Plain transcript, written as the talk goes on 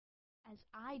as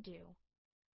I do.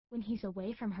 When he's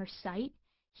away from her sight,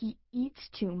 he eats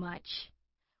too much.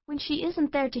 When she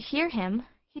isn't there to hear him,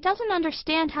 he doesn't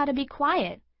understand how to be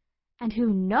quiet. And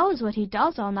who knows what he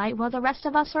does all night while the rest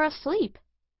of us are asleep?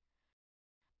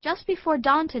 Just before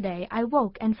dawn today, I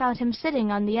woke and found him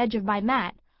sitting on the edge of my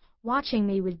mat, watching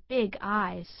me with big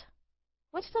eyes.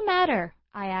 "What's the matter?"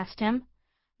 I asked him.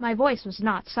 My voice was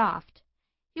not soft.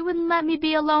 He wouldn't let me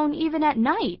be alone even at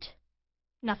night.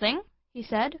 "Nothing," he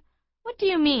said. "What do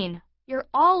you mean? You're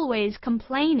always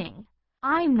complaining."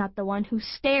 "I'm not the one who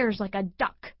stares like a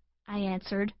duck," I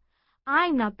answered.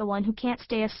 "I'm not the one who can't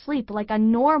stay asleep like a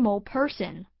normal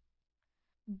person."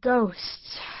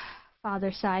 "Ghosts,"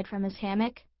 Father sighed from his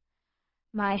hammock.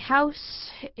 "My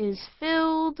house is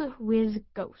filled with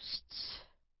ghosts.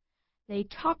 They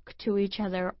talk to each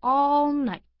other all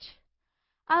night.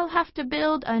 I'll have to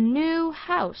build a new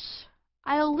house.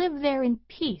 I'll live there in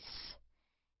peace.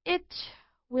 It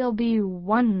will be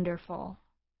wonderful."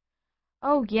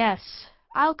 "Oh, yes,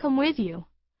 I'll come with you."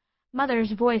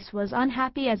 Mother's voice was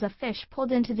unhappy as a fish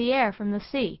pulled into the air from the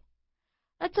sea.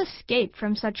 "Let's escape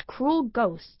from such cruel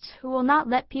ghosts who will not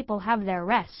let people have their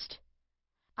rest."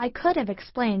 I could have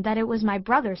explained that it was my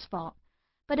brother's fault,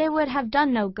 but it would have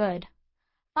done no good.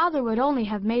 Father would only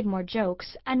have made more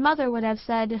jokes, and Mother would have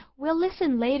said, "We'll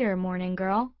listen later, morning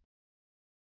girl."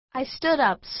 I stood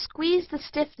up, squeezed the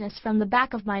stiffness from the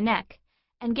back of my neck,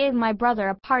 and gave my brother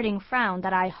a parting frown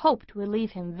that I hoped would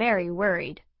leave him very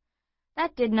worried.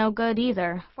 That did no good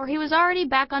either, for he was already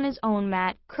back on his own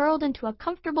mat, curled into a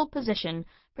comfortable position,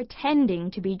 pretending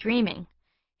to be dreaming.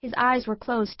 His eyes were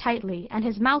closed tightly, and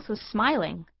his mouth was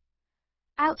smiling.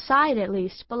 Outside, at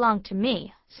least, belonged to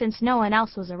me, since no one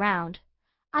else was around.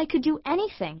 I could do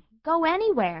anything, go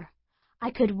anywhere.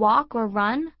 I could walk or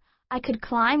run. I could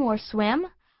climb or swim.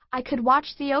 I could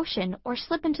watch the ocean or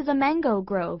slip into the mango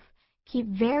grove, keep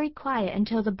very quiet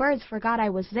until the birds forgot I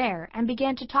was there and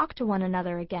began to talk to one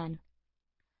another again.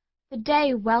 The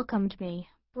day welcomed me,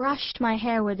 brushed my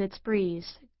hair with its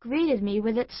breeze, greeted me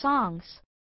with its songs.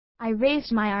 I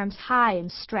raised my arms high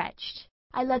and stretched.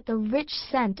 I let the rich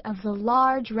scent of the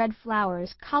large red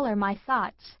flowers color my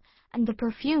thoughts, and the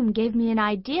perfume gave me an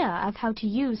idea of how to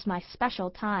use my special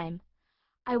time.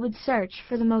 I would search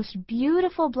for the most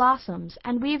beautiful blossoms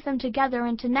and weave them together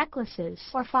into necklaces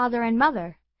for Father and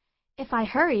Mother. If I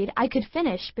hurried, I could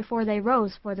finish before they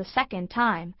rose for the second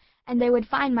time, and they would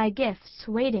find my gifts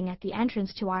waiting at the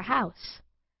entrance to our house.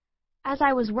 As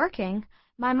I was working,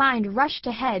 my mind rushed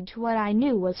ahead to what I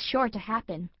knew was sure to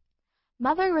happen.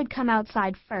 Mother would come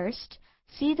outside first,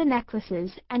 see the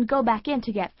necklaces, and go back in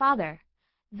to get Father.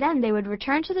 Then they would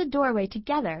return to the doorway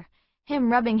together,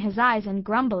 him rubbing his eyes and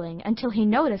grumbling until he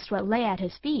noticed what lay at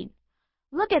his feet.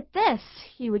 "Look at this!"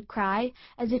 he would cry,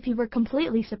 as if he were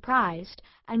completely surprised,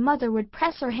 and Mother would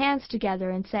press her hands together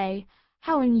and say,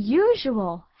 "How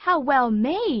unusual! How well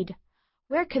made!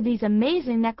 Where could these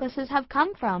amazing necklaces have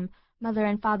come from?" Mother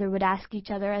and Father would ask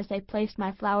each other as they placed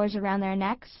my flowers around their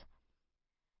necks.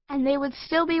 And they would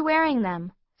still be wearing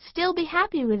them, still be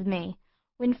happy with me,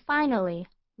 when finally,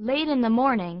 late in the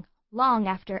morning, long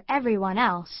after everyone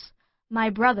else, my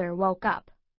brother woke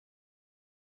up.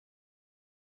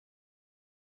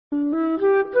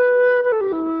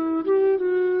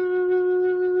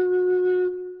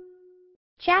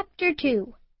 Chapter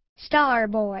 2. Star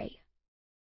Boy.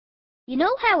 You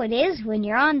know how it is when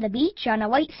you're on the beach on a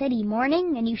white city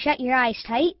morning and you shut your eyes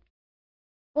tight?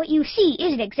 What you see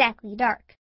isn't exactly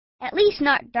dark. At least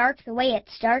not dark the way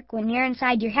it's dark when you're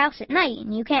inside your house at night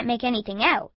and you can't make anything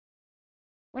out.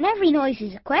 When every noise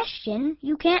is a question,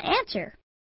 you can't answer.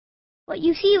 What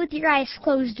you see with your eyes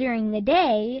closed during the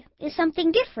day is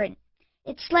something different.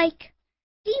 It's like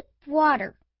deep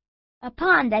water, a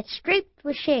pond that's draped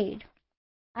with shade.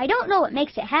 I don't know what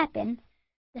makes it happen.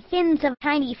 The fins of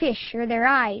tiny fish or their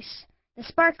eyes, the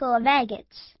sparkle of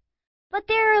agates. But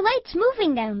there are lights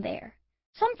moving down there,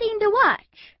 something to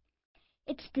watch.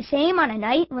 It's the same on a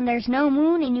night when there's no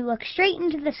moon and you look straight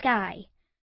into the sky.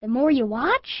 The more you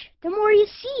watch, the more you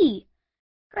see.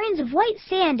 Grains of white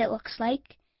sand, it looks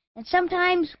like, and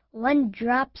sometimes one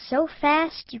drops so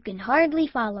fast you can hardly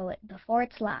follow it before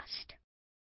it's lost.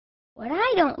 What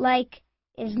I don't like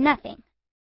is nothing.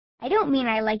 I don't mean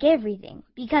I like everything,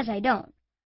 because I don't.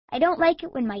 I don't like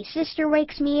it when my sister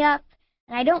wakes me up,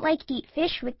 and I don't like to eat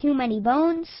fish with too many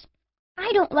bones.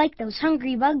 I don't like those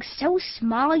hungry bugs so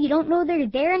small you don't know they're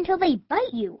there until they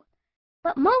bite you.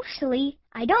 But mostly,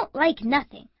 I don't like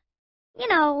nothing. You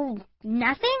know,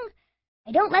 nothing.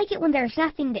 I don't like it when there's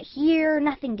nothing to hear,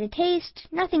 nothing to taste,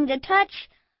 nothing to touch,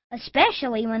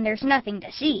 especially when there's nothing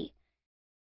to see.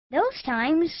 Those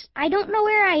times, I don't know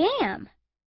where I am.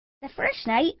 The first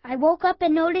night, I woke up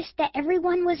and noticed that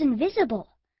everyone was invisible.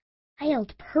 I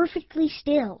held perfectly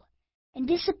still and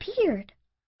disappeared.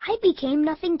 I became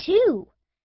nothing too,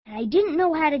 and I didn't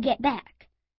know how to get back.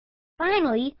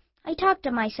 Finally, I talked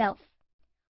to myself,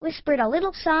 whispered a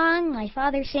little song my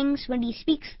father sings when he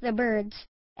speaks to the birds,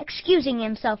 excusing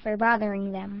himself for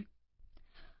bothering them.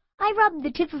 I rubbed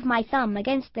the tip of my thumb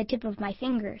against the tip of my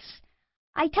fingers.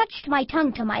 I touched my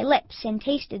tongue to my lips and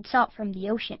tasted salt from the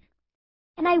ocean.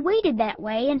 And I waited that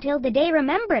way until the day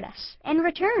remembered us and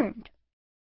returned.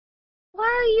 "Why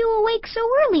are you awake so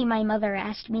early?" my mother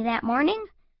asked me that morning.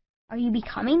 "Are you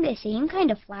becoming the same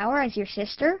kind of flower as your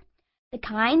sister, the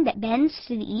kind that bends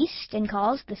to the east and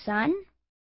calls the sun?"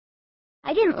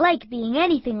 I didn't like being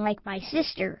anything like my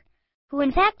sister, who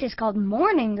in fact is called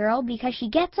Morning Girl because she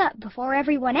gets up before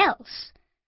everyone else.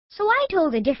 So I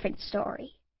told a different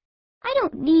story. "I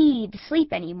don't need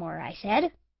sleep anymore," I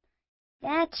said.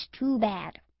 "That's too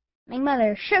bad." My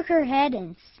mother shook her head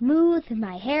and smoothed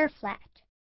my hair flat.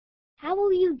 "How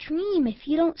will you dream if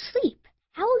you don't sleep?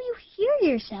 How will you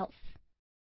hear yourself?"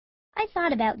 I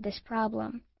thought about this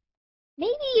problem.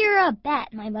 "Maybe you're a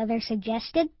bat," my mother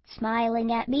suggested,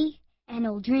 smiling at me, "and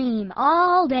will dream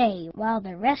all day while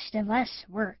the rest of us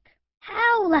work.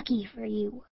 How lucky for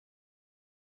you."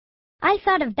 I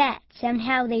thought of bats and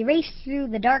how they race through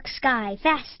the dark sky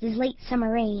fast as late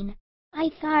summer rain. I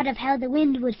thought of how the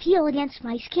wind would feel against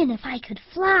my skin if I could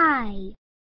fly.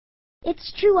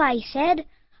 "It's true," I said.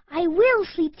 "I will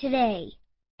sleep today."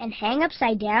 "And hang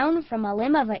upside down from a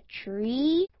limb of a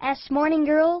tree?" asked Morning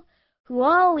Girl, who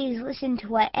always listened to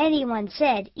what anyone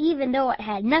said, even though it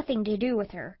had nothing to do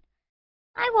with her.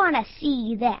 "I want to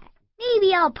see that.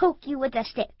 Maybe I'll poke you with a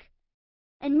stick."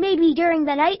 "And maybe during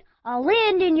the night I'll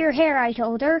land in your hair," I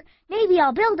told her. "Maybe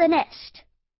I'll build a nest."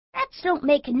 "Bats don't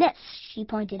make nests," she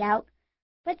pointed out.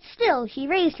 But still she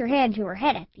raised her hand to her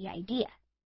head at the idea.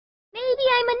 "Maybe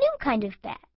I'm a new kind of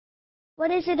bat."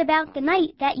 "What is it about the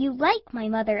night that you like?" my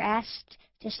mother asked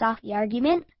to stop the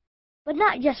argument. But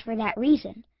not just for that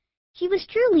reason. She was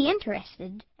truly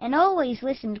interested and always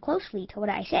listened closely to what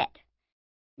I said.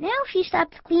 Now she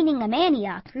stopped cleaning a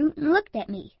manioc root and looked at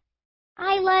me.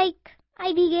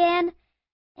 I began,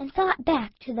 and thought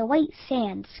back to the white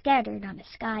sand scattered on a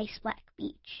sky-black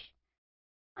beach.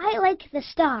 "I like the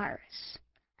stars.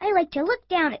 I like to look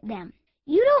down at them."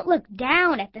 "You don't look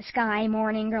down at the sky,"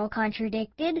 Morning Girl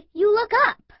contradicted. "You look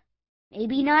up."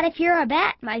 "Maybe not if you're a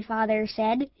bat," my father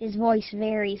said, his voice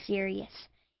very serious.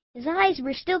 His eyes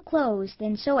were still closed,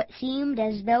 and so it seemed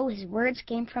as though his words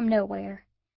came from nowhere.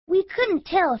 We couldn't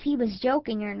tell if he was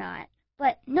joking or not.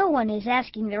 "But no one is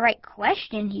asking the right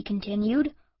question," he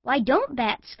continued. "Why don't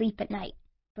bats sleep at night?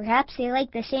 Perhaps they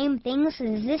like the same things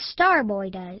as this star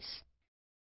boy does."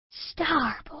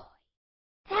 Star Boy.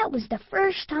 That was the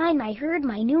first time I heard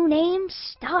my new name,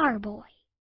 Star Boy.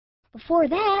 Before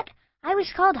that, I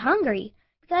was called Hungry,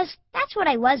 because that's what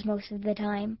I was most of the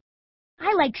time.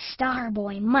 I liked Star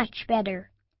Boy much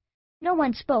better. No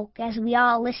one spoke as we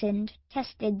all listened,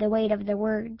 tested the weight of the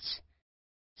words.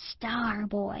 Star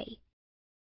Boy.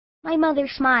 My mother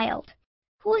smiled.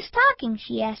 "Who is talking?"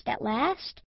 she asked at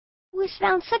last. "Who has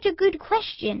found such a good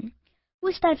question? Who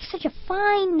has thought of such a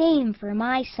fine name for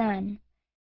my son?"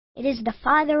 "It is the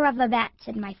father of a bat,"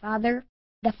 said my father,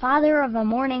 "the father of a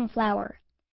morning flower.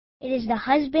 It is the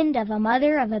husband of a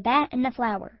mother of a bat and a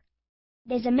flower.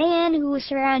 It is a man who is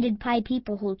surrounded by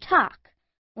people who talk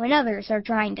when others are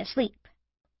trying to sleep."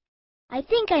 I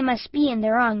think I must be in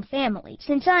the wrong family,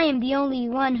 since I am the only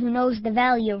one who knows the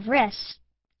value of rest.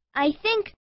 I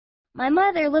think my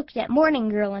mother looked at Morning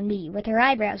Girl and me with her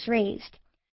eyebrows raised,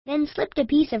 then slipped a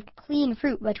piece of clean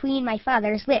fruit between my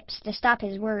father's lips to stop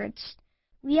his words.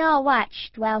 We all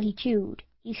watched while he chewed.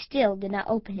 He still did not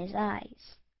open his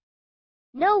eyes.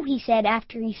 "No," he said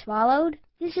after he swallowed,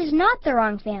 "this is not the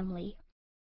wrong family.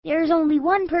 There is only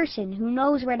one person who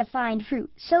knows where to find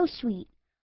fruit so sweet,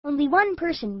 only one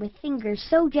person with fingers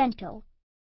so gentle."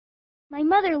 My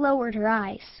mother lowered her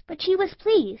eyes, but she was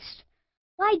pleased.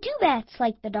 "Why do bats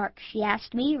like the dark?" she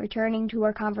asked me, returning to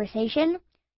her conversation.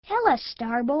 "Tell us,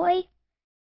 Star Boy."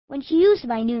 When she used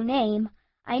my new name,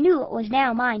 I knew it was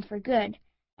now mine for good,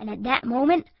 and at that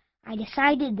moment I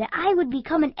decided that I would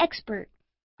become an expert,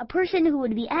 a person who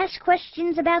would be asked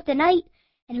questions about the night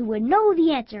and who would know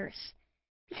the answers.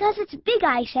 "Because it's big,"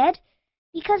 I said.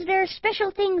 "Because there are special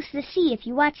things to see if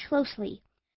you watch closely.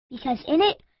 Because in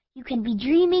it you can be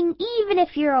dreaming even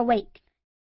if you're awake.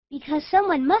 Because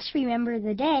someone must remember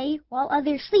the day while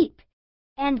others sleep,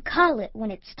 and call it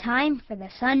when it's time for the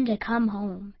sun to come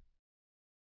home."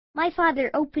 My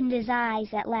father opened his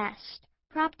eyes at last,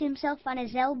 propped himself on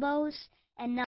his elbows, and nodded.